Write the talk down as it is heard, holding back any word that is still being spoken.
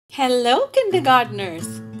Hello,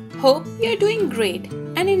 kindergartners! Hope you're doing great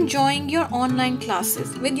and enjoying your online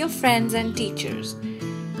classes with your friends and teachers.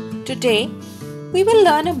 Today, we will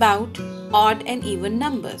learn about odd and even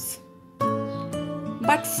numbers.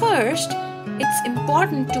 But first, it's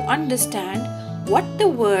important to understand what the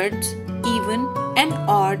words even and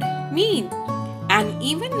odd mean. An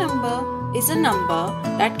even number is a number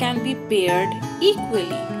that can be paired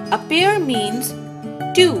equally. A pair means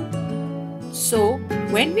two. So,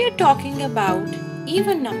 when we are talking about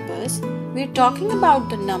even numbers, we are talking about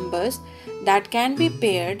the numbers that can be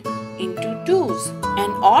paired into twos.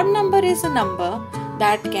 An odd number is a number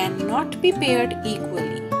that cannot be paired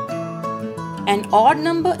equally. An odd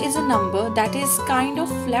number is a number that is kind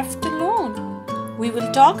of left alone. We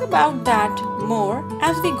will talk about that more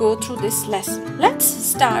as we go through this lesson. Let's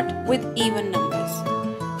start with even numbers.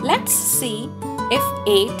 Let's see if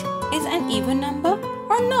 8 is an even number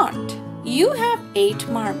or not. You have 8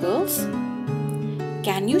 marbles.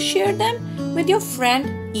 Can you share them with your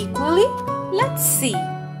friend equally? Let's see.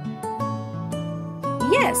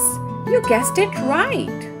 Yes, you guessed it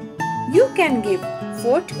right. You can give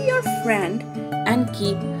 4 to your friend and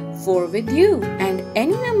keep 4 with you, and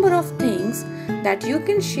any number of things that you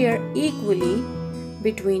can share equally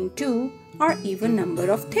between 2 or even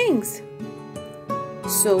number of things.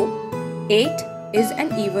 So, 8 is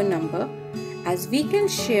an even number as we can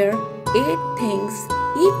share 8 things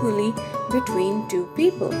equally between 2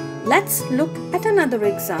 people. Let's look at another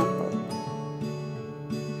example.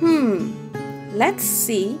 Let's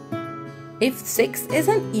see if 6 is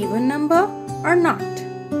an even number or not.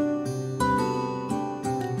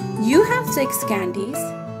 You have 6 candies.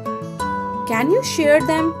 Can you share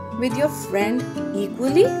them with your friend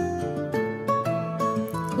equally?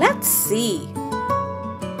 Let's see.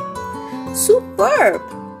 Superb!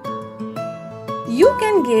 You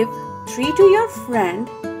can give 3 to your friend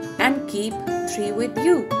and keep 3 with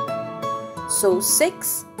you. So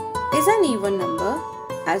 6 is an even number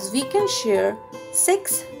as we can share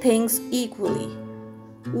 6 things equally.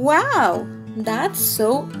 Wow, that's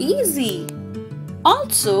so easy.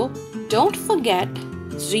 Also, don't forget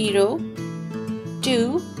 0,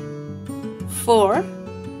 2, 4,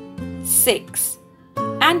 6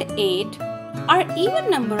 and 8 are even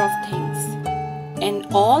number of things, and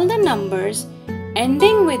all the numbers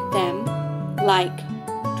ending with them like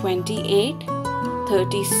 28,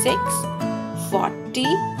 36, 40,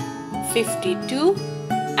 52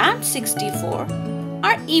 and 64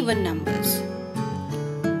 are even numbers.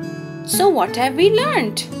 So what have we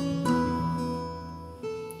learned?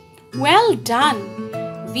 Well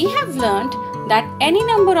done! We have learned that any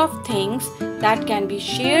number of things that can be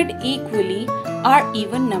shared equally are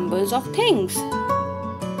even numbers of things.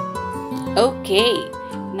 Okay,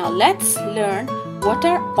 now let's learn what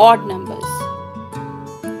are odd numbers.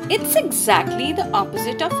 It's exactly the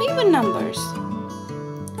opposite of even numbers.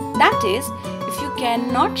 That is, if you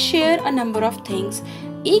cannot share a number of things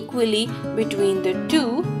equally between the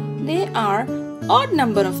two, they are odd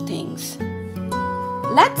number of things.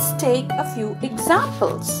 Let's take a few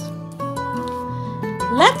examples.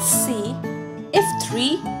 Let's see if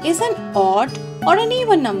 3 is an odd or an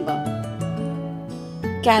even number.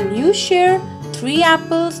 Can you share 3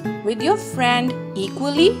 apples with your friend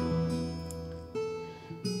equally?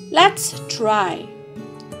 Let's try.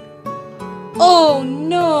 Oh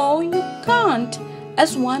no, you can't,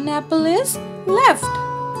 as 1 apple is left.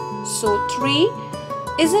 So 3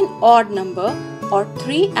 is an odd number, or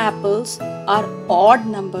 3 apples are odd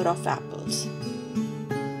number of apples.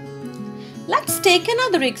 Let's take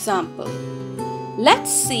another example.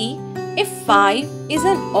 Let's see if 5 is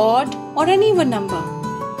an odd or an even number.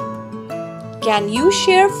 Can you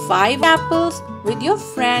share 5 apples with your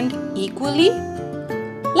friend equally?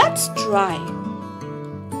 Let's try.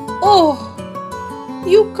 Oh,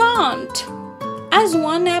 you can't, as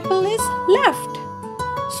 1 apple is left.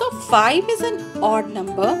 So 5 is an odd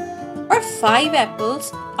number, or 5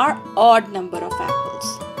 apples are odd number of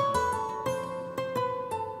apples.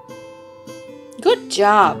 Good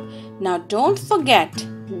job! Now don't forget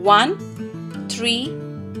 1, 3,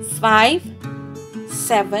 5,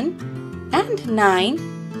 7 and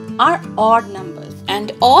 9 are odd numbers,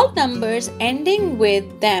 and all numbers ending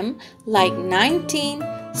with them like 19,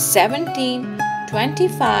 17,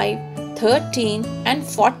 25, 13 and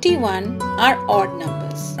 41 are odd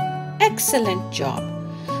numbers. Excellent job!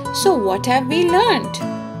 So what have we learned?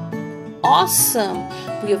 Awesome!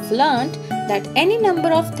 We have learned that any number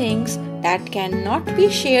of things that cannot be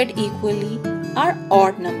shared equally are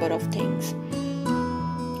odd number of things.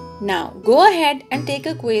 Now go ahead and take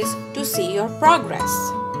a quiz to see your progress.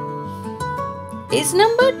 Is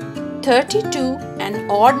number 32 an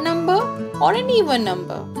odd number or an even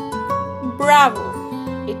number? Bravo!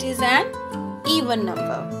 It is an even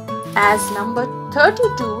number, as number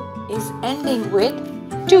 32 is ending with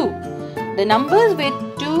 2. The numbers with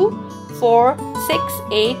 2, 4, 6,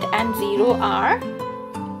 8 and 0 are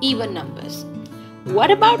even numbers. What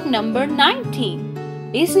about number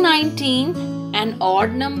 19? Is 19 an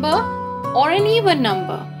odd number or an even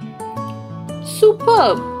number?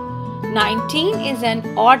 Superb! 19 is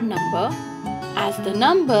an odd number, as the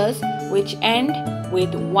numbers which end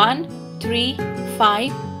with 1, 3,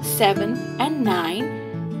 5, 7 and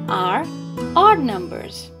 9 are odd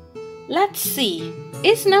numbers. Let's see,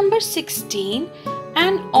 is number 16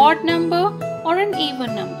 an odd number or an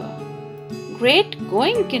even number? Great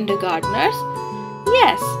going, kindergartners!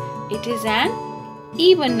 Yes, it is an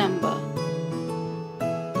even number,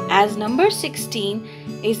 as number 16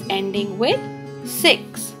 is ending with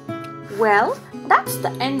 6. Well, that's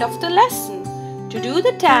the end of the lesson. To do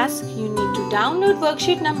the task, you need to download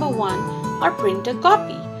worksheet number 1 or print a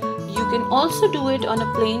copy. You can also do it on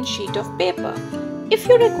a plain sheet of paper. If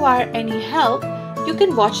you require any help, you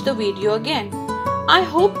can watch the video again. I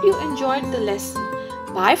hope you enjoyed the lesson.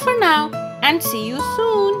 Bye for now and see you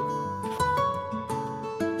soon.